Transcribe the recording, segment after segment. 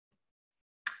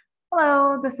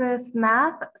Hello, this is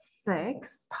Math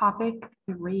 6, Topic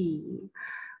 3.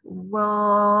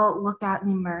 We'll look at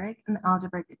numeric and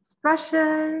algebraic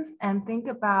expressions and think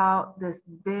about this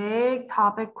big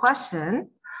topic question.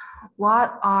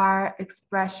 What are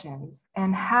expressions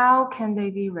and how can they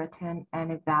be written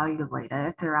and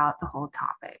evaluated throughout the whole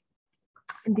topic?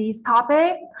 In these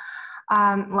topic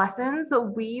lessons,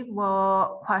 we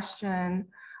will question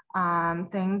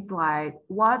things like,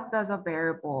 what does a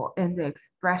variable in the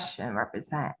expression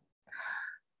represent?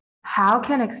 How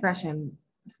can expressions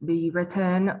be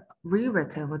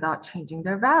rewritten without changing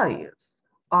their values?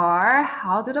 Or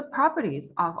how do the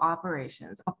properties of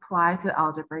operations apply to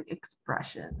algebraic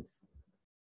expressions?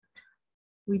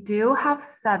 We do have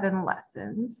 7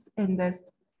 lessons in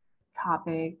this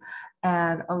topic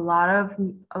and a lot of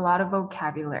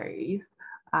vocabularies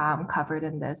covered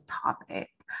in this topic.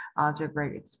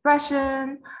 Algebraic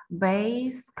expression,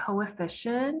 base,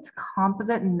 coefficient,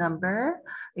 composite number,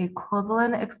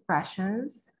 equivalent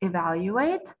expressions,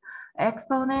 evaluate,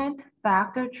 exponent,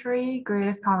 factor tree,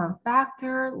 greatest common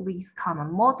factor, least common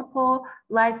multiple,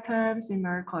 like terms,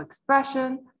 numerical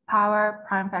expression, power,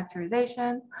 prime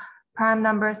factorization, prime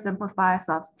number, simplify,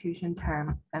 substitution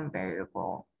term, and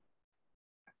variable.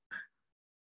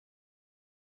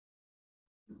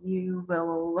 You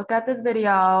will look at this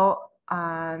video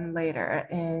later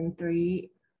in 3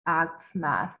 Acts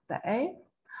Math Day,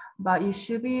 but you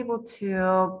should be able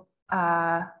to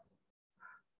have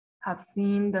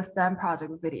seen the STEM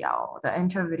project video, the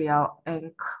intro video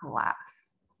in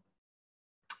class.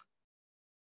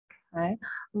 Okay,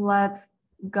 let's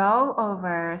go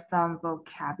over some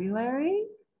vocabulary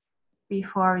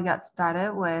before we get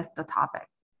started with the topic.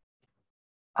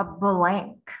 A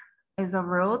blank is a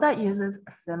rule that uses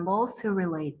symbols to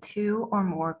relate two or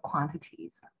more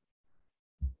quantities.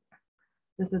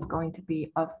 This is going to be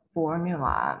a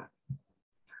formula.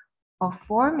 A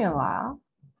formula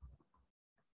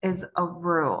is a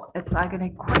rule. It's like an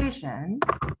equation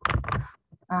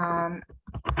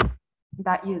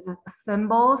that uses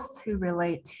symbols to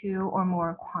relate two or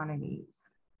more quantities.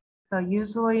 So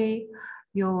usually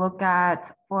you'll look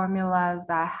at formulas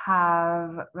that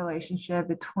have relationship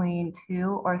between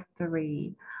 2 or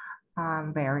 3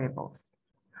 variables.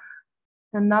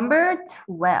 The number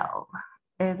 12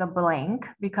 is a blank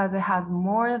because it has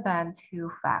more than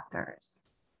 2 factors.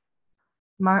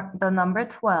 The number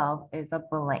 12 is a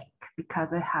blank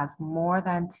because it has more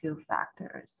than 2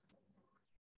 factors.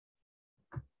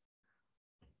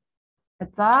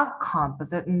 It's a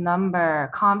composite number.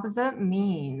 Composite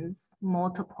means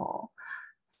multiple.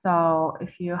 So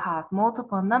if you have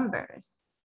multiple numbers,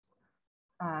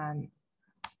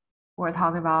 we're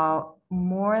talking about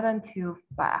more than 2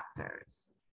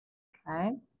 factors,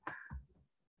 okay?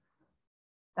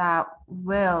 That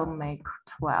will make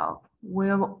 12.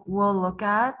 We'll look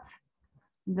at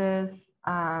this,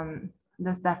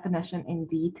 this definition in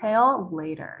detail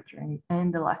later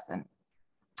in the lesson.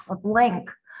 A blank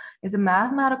is a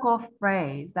mathematical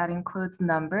phrase that includes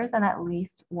numbers and at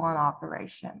least one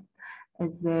operation.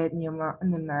 Is it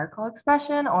numerical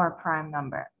expression or a prime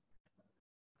number?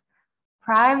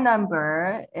 Prime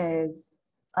number is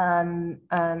an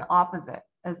opposite.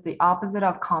 It's the opposite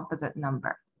of composite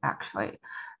number, actually.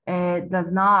 It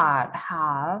does not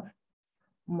have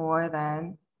more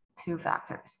than 2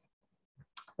 factors.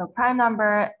 So prime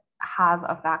number has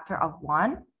a factor of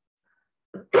 1.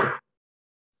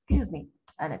 Excuse me,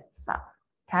 and it's up.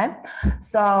 Okay,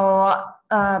 so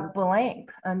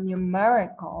blank, a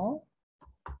numerical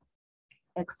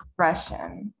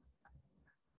expression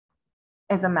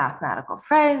is a mathematical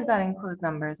phrase that includes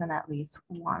numbers and at least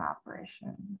one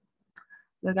operation.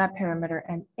 Look at perimeter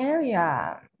and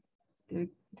area. Do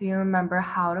you remember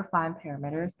how to find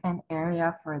perimeters and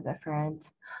area for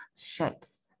different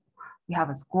shapes? We have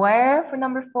a square for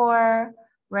number 4,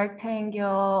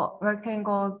 rectangles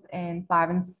in 5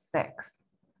 and 6.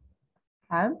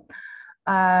 Okay.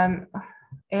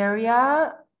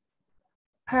 Area,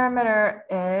 perimeter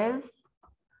is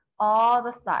all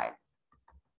the sides.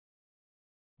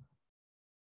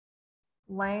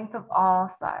 Length of all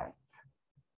sides.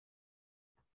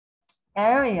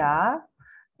 Area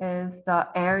is the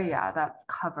area that's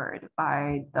covered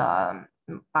by the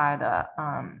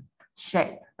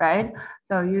shape, right?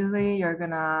 So usually you're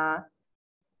gonna,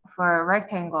 for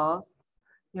rectangles,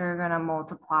 you're gonna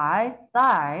multiply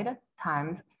side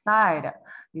times side.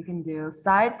 You can do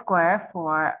side square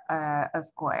for a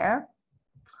square,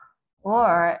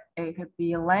 or it could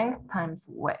be length times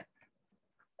width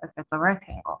if it's a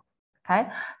rectangle, okay?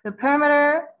 The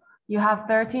perimeter, you have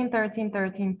 13, 13,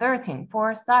 13, 13,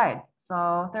 4 sides.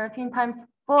 So 13 times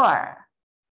 4,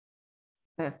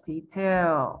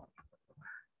 52.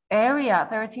 Area,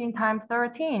 13 times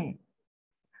 13,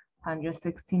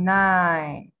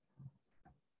 169.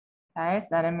 Okay,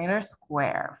 centimeter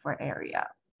square for area.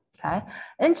 Okay,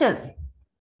 inches.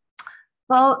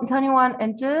 Well, 21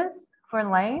 inches for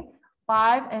length,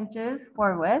 5 inches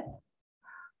for width.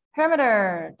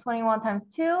 Perimeter, 21 times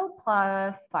 2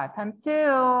 plus 5 times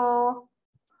 2,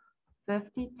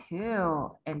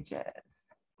 52 inches.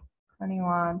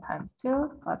 21 times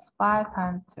 2 plus 5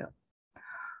 times 2.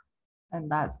 And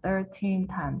that's 13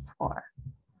 times 4.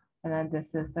 And then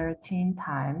this is 13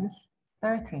 times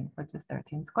 13, which is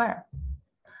 13 square.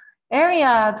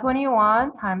 Area,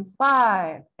 21 times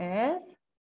 5 is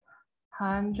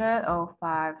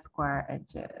 105 square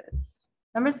inches.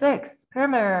 Number 6,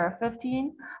 perimeter,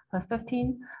 15 plus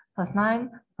 15 plus 9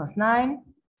 plus 9.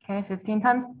 Okay, 15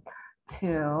 times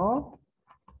 2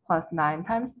 plus 9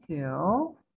 times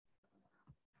 2,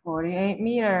 48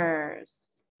 meters.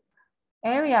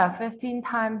 Area, 15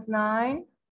 times 9,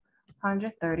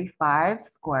 135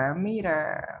 square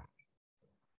meter.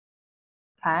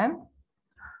 Okay.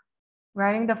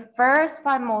 Writing the first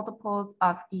 5 multiples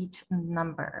of each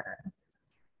number.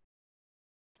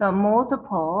 So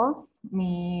multiples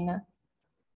mean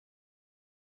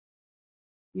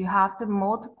you have to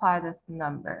multiply this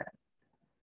number.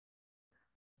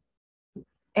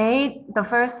 8, the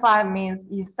first 5 means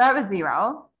you start with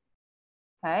 0.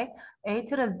 Okay, 8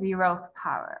 to the 0th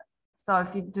power. So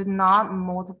if you do not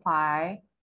multiply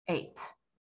 8,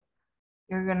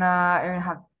 you're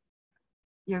gonna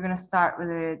start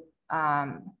with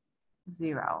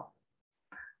 0.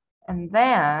 And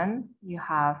then you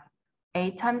have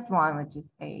 8 times 1, which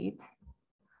is 8.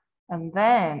 And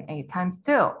then 8 times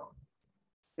 2,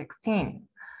 16.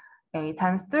 8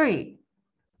 times 3,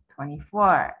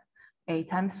 24. 8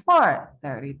 times 4,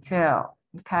 32.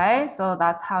 Okay, so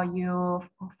that's how you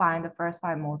find the first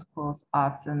 5 multiples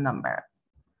of the number.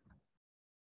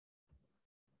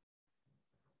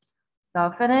 So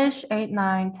finish 8,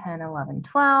 9, 10, 11,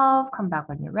 12. Come back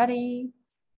when you're ready.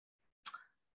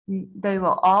 They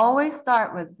will always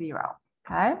start with 0.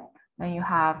 Okay, then you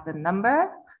have the number,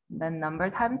 then number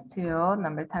times 2,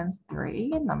 number times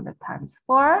 3, number times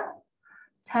 4.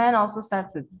 10 also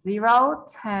starts with 0,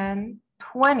 10,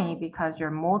 20 because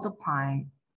you're multiplying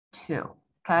 2.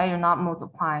 Okay, you're not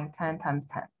multiplying 10 times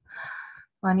 10.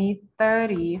 20,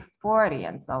 30, 40,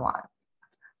 and so on.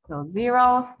 So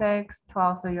 0, 6,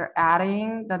 12. So you're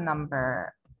adding the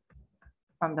number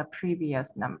from the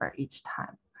previous number each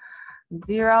time.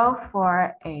 0,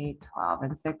 4, 8, 12,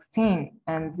 and 16.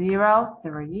 And 0,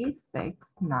 3,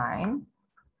 6, 9,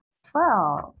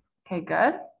 12. Okay,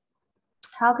 good.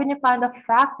 How can you find the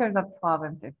factors of 12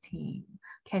 and 15?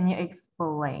 Can you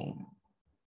explain?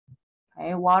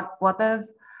 Okay, what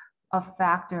does a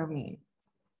factor mean?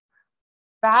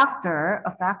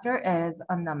 A factor is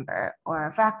a number,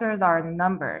 or factors are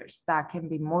numbers that can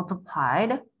be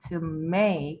multiplied to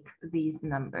make these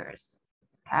numbers.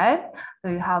 Okay, so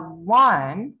you have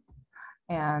 1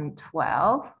 and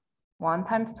 12, 1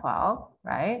 times 12,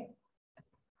 right?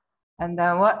 And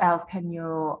then what else can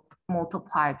you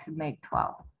multiply to make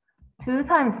 12? 2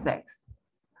 times 6,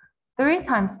 3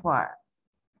 times 4.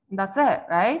 That's it,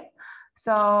 right?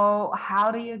 So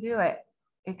how do you do it?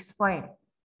 Explain.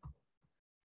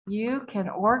 You can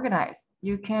organize.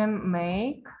 You can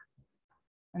make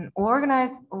an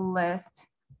organized list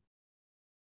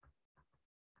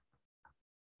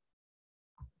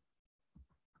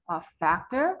of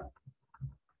factor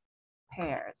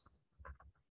pairs,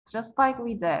 just like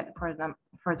we did for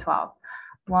 12.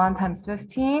 1 times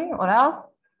 15, what else?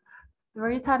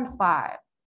 3 times 5.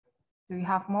 Do we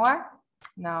have more?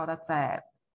 No, that's it.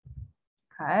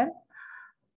 Okay.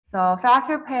 So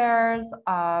factor pairs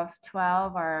of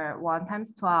 12 are 1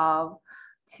 times 12,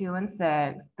 2 and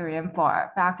 6, 3 and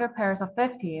 4. Factor pairs of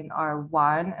 15 are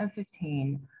 1 and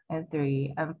 15, and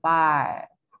 3 and 5.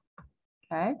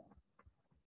 Okay.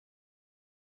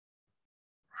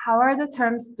 How are the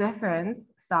terms difference,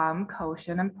 sum,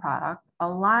 quotient, and product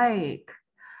alike?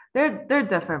 They're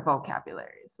different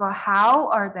vocabularies, but how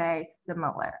are they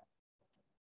similar?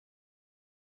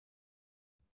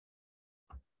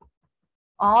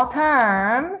 All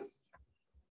terms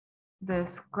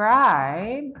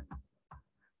describe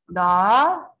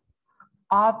the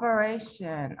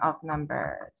operation of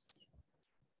numbers,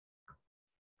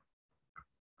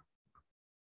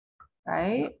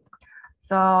 right?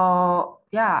 So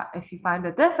yeah, if you find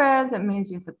the difference, it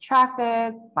means you subtract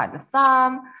it by the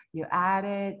sum, you add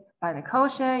it by the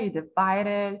quotient, you divide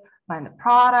it by the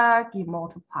product, you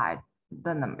multiply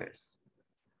the numbers.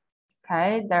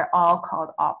 Okay, they're all called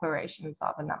operations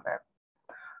of a number.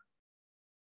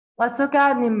 Let's look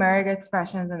at numeric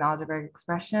expressions and algebraic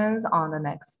expressions on the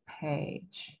next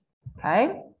page,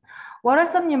 okay? What are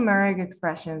some numeric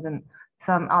expressions and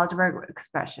some algebraic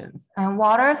expressions? And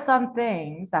what are some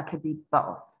things that could be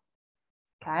both,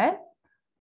 okay?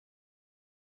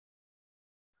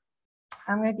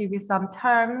 I'm going to give you some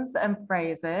terms and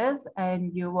phrases,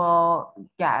 and you will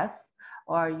guess,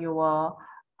 or you will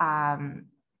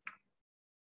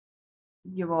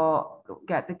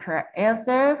get the correct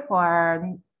answer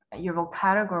for, you will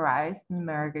categorize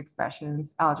numeric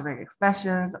expressions, algebraic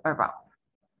expressions, or both.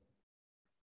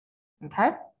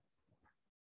 Okay?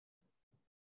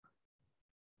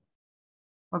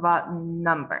 What about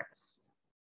numbers?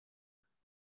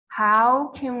 How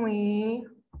can we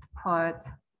put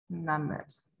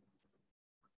numbers?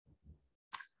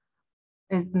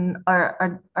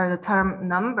 Are the term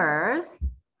numbers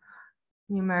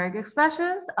numeric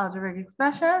expressions, algebraic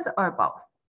expressions, or both?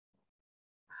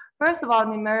 First of all,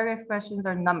 numeric expressions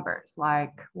are numbers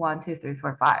like 1, 2, 3,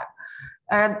 4, 5.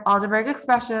 And algebraic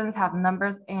expressions have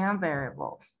numbers and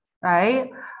variables, right?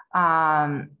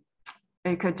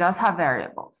 It could just have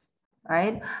variables,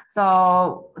 right?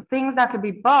 So things that could be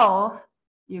both,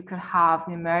 you could have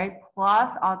numeric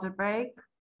plus algebraic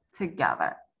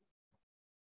together,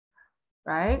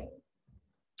 right?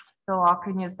 So what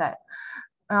can you say?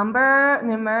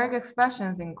 Numeric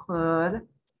expressions include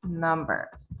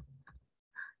numbers.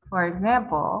 For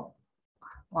example,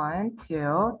 1, 2,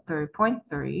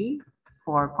 3.3,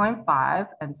 4.5,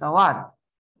 and so on.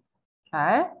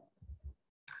 Okay.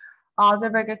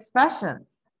 Algebraic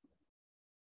expressions.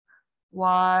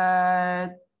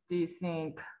 What do you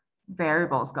think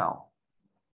variables go?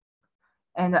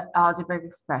 And the algebraic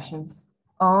expressions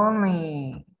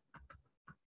only.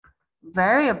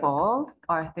 Variables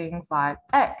are things like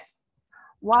x,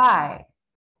 y,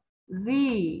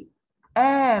 z,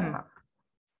 m,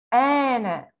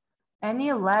 n,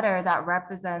 any letter that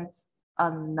represents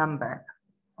a number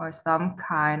or some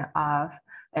kind of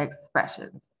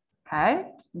expressions, okay?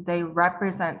 They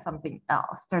represent something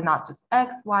else. They're not just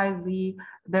x, y, z.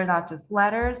 They're not just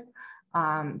letters.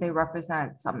 They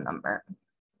represent some number,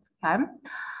 okay?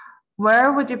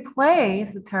 Where would you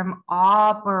place the term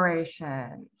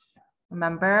operations?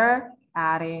 Remember,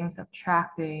 adding,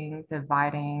 subtracting,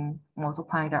 dividing,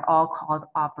 multiplying, they're all called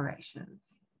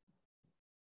operations.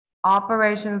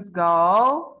 Operations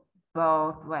go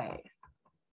both ways,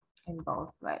 in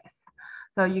both ways.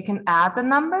 So you can add the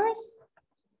numbers.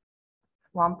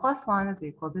 1 plus 1 is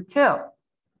equal to 2,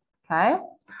 okay?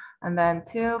 And then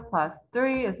 2 plus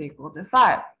 3 is equal to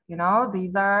 5. You know,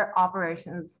 these are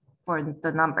operations for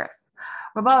the numbers.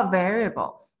 What about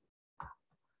variables?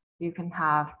 You can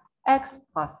have x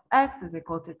plus x is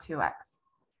equal to 2x,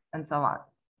 and so on,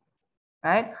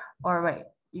 right? Or wait,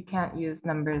 you can't use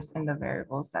numbers in the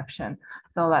variables section.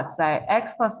 So let's say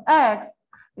x plus x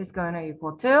is going to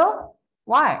equal to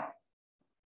y.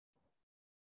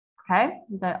 Okay,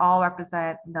 they all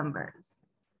represent numbers.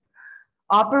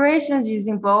 Operations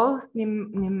using both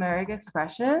numeric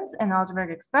expressions and algebraic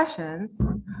expressions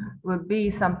would be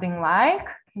something like,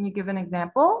 can you give an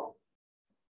example?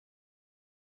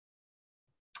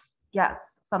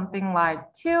 Yes, something like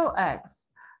 2x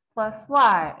plus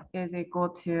y is equal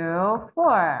to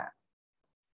 4.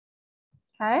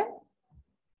 Okay.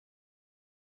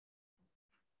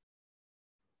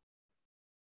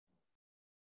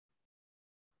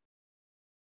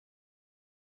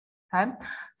 Okay,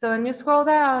 so when you scroll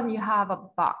down, you have a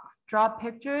box. Draw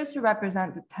pictures to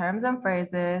represent the terms and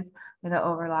phrases in the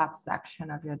overlap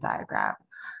section of your diagram.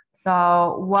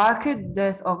 So what could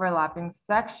this overlapping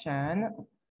section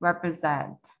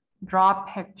represent? Draw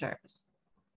pictures.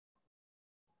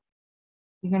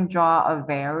 You can draw a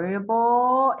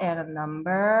variable and a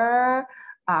number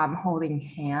holding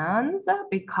hands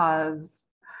because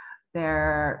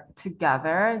they're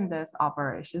together in this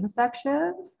operation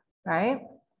sections, right?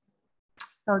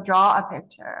 So draw a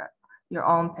picture, your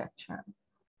own picture.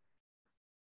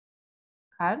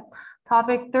 Okay.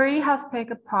 Topic 3 has pick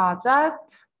a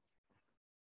project.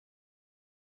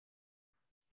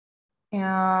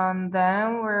 And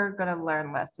then we're gonna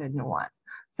learn lesson 1.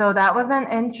 So that was an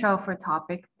intro for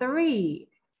topic 3.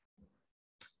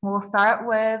 We'll start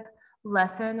with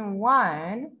lesson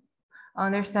 1,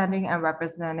 understanding and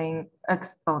representing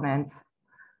exponents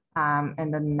in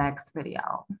the next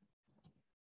video.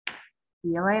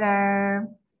 See you later.